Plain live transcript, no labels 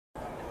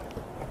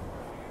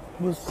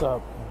What's up,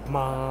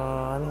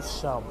 man?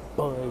 It's your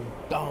boy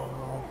Dom.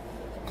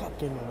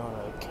 Clocking in on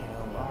a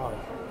cam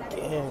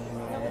again,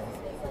 man.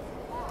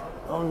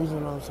 The only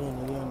reason I'm saying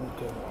again is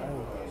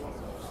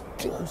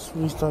because I just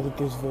restarted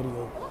this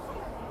video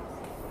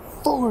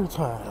 4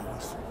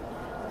 times.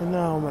 And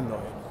now I'm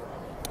annoyed.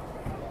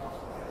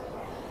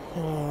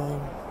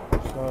 And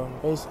so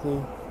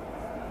basically,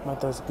 I'm at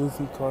this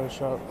goofy car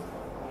shop.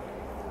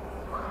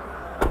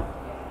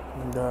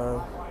 And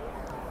that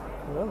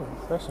was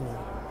fascinating.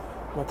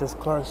 I'm at this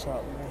car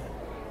shop, man.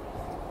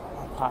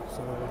 My pops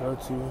are gonna go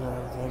to and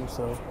everything,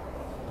 so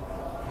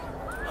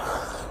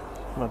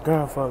my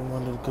grandfather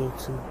wanted to go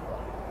to. So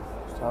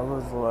I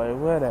was like,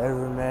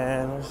 whatever,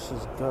 man, let's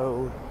just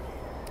go.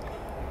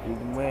 We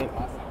went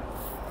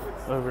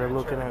over there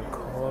looking at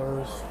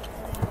cars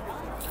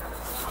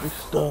and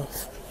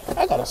stuff.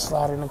 I gotta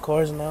slide in the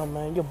cars now,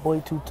 man. Your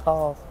boy too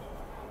tall.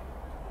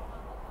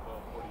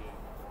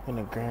 In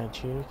the Grand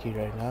Cherokee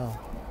right now.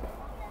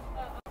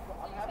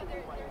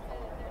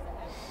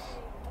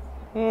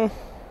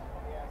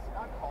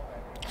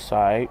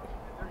 Side.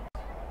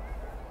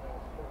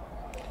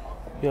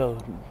 Yo,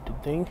 the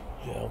thing,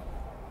 yo.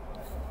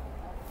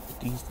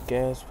 These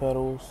gas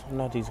pedals,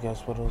 not these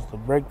gas pedals, the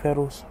brake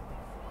pedals,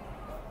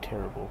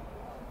 terrible.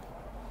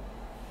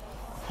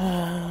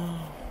 Side.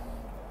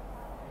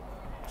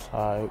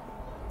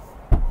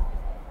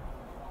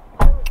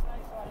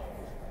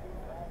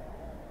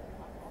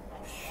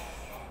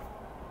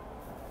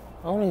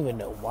 I don't even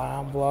know why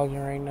I'm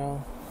vlogging right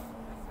now.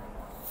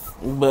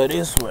 But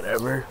it's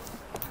whatever.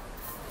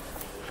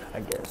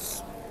 I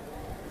guess.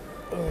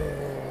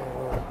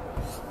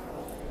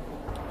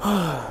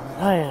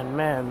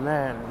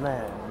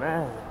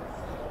 Man.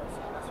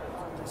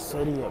 The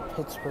city of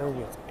Pittsburgh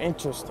is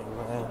interesting,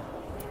 man.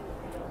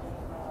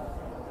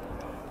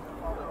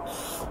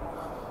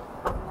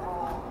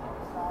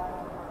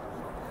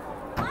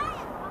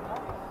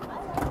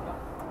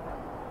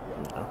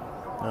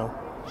 No.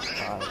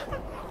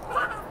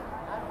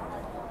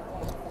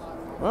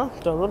 Well,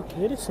 the little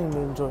kid seemed to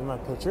enjoy my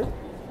picture.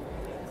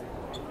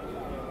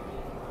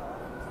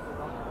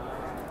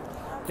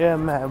 Yeah,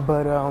 man,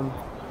 but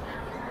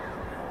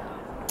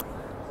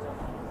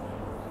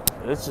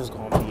this is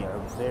gonna be a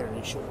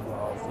very short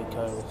vlog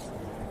because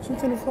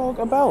something to vlog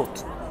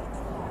about.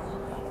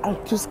 I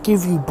just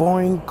give you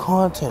boring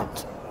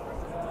content.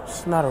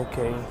 It's not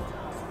okay.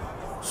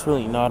 It's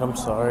really not. I'm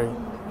sorry.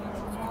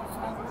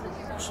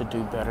 I should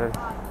do better.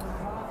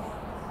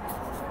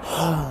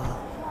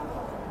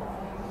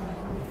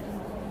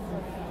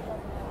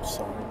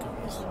 Sorry,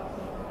 guys.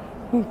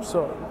 I'm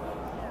sorry.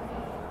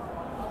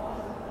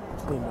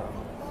 You know,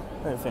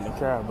 I ain't finna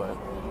cry, but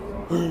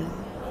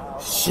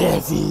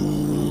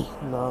Chevy.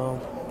 No.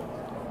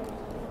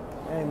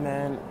 Hey,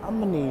 man, I'm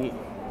gonna need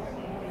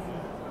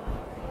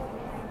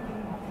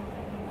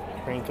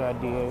prank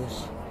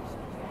ideas,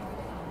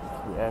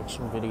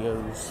 reaction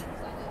videos.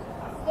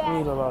 I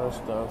need a lot of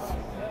stuff.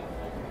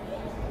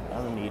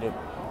 I'm gonna need it.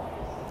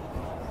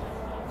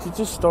 You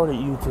just started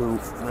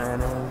YouTube,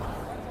 man, and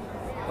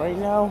right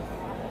now,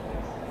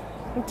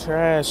 I'm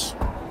trash.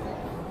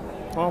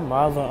 Oh,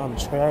 mother, I'm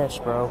trash,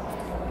 bro.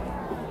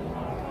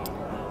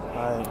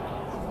 Like,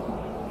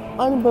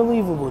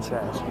 unbelievable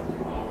trash.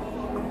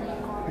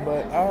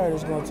 But, alright,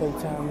 it's gonna take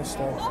time and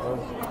stuff, so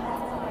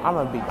I'm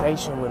gonna be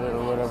patient with it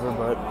or whatever,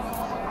 but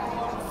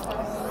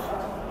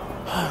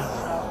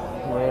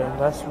yeah,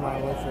 that's my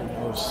life and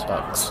it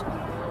sucks.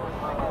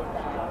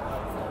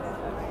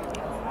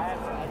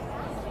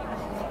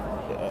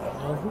 Yeah.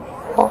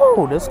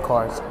 Oh, this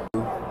car's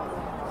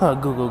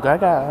Google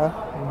Gaga,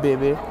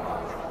 baby.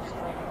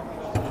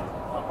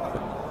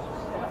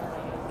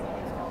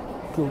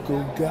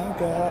 Google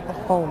Gaga,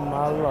 oh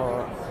my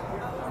lord.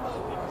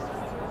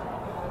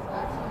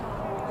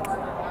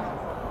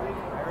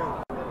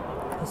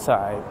 It's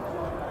alright,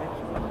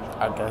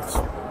 I guess.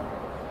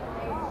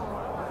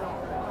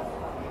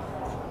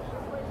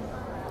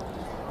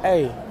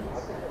 Hey,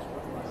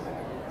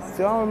 if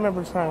y'all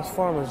remember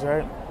Transformers,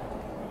 right?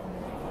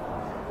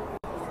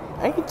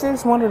 Ain't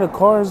this one of the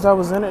cars that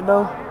was in it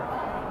though?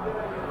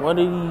 One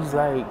of these,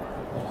 like,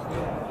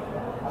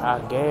 I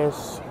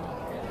guess,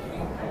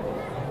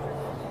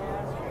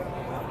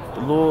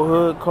 the little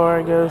hood car,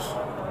 I guess.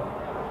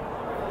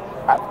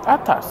 I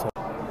thought so.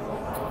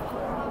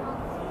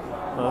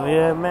 Oh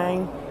yeah,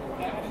 man.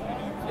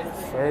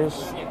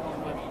 First,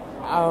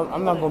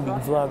 I'm not gonna be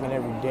vlogging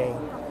every day,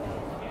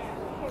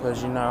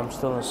 cause you know I'm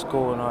still in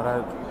school and all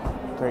that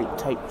great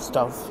type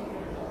stuff.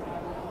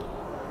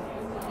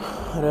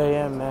 But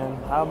yeah, man,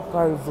 I'll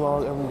probably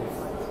vlog every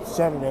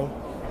Saturday,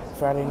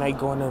 Friday night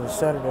going into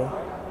Saturday.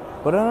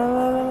 But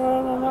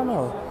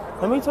no.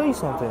 Let me tell you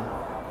something.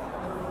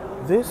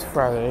 This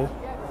Friday,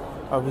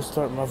 I'll be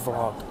starting my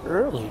vlog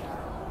early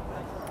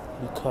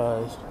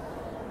because,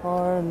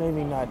 or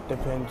maybe not,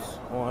 depends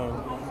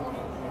on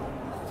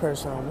the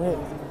person I'm with.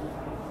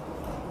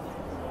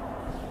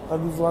 I'll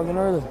be vlogging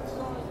early.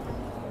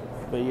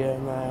 But yeah,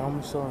 man,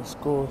 I'm still in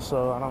school,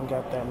 so I don't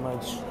got that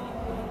much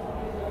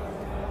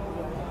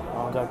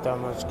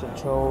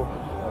control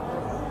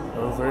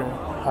over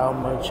how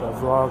much I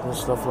vlog and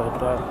stuff like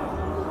that.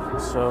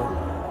 So,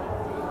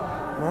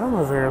 man, I'm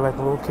over here like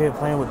a little kid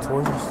playing with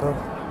toys and stuff.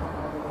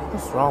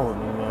 What's wrong with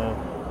me, man?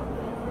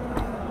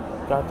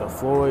 Got the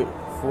Floyd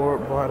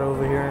bought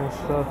over here and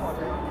stuff.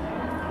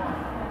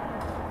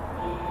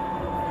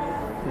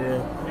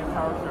 Yeah.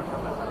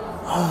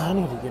 I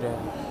need to get out.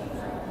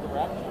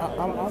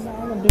 I'm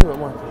gonna do it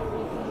one thing.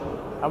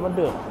 I'm gonna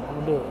do it.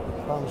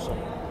 I promise you.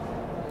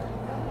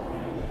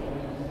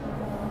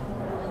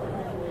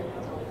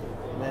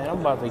 Man, I'm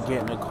about to get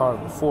in the car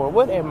before.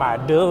 What am I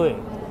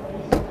doing?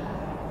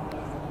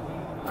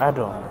 I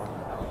don't know.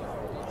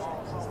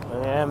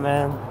 But yeah,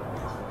 man.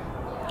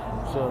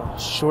 It's a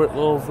short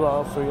little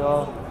vlog for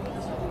y'all.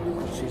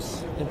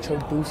 Just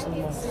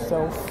introducing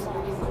myself,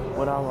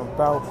 what I'm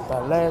about.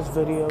 That last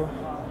video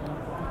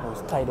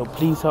was titled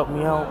 "Please Help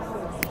Me Out."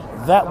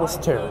 That was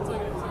terrible.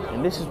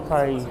 And this is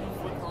probably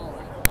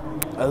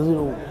a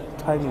little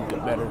tiny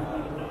bit better.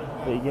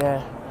 But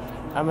yeah,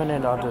 I'm gonna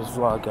end off this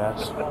vlog,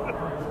 guys.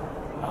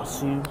 I'll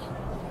see you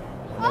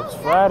next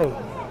Friday.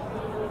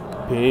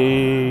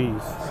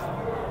 Peace.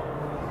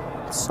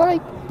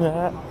 Psych.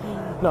 No,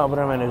 but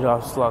I'm gonna end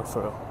off this vlog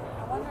for real.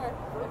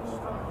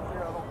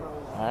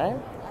 Alright?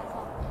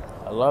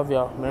 I love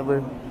y'all.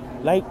 Remember,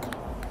 like,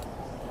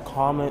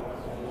 comment,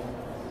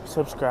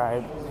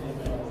 subscribe,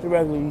 the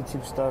regular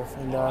YouTube stuff.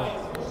 And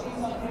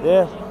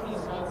yeah,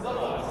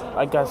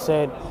 like I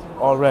said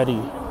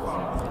already,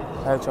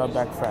 catch y'all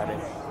back Friday.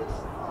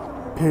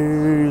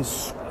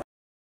 Peace.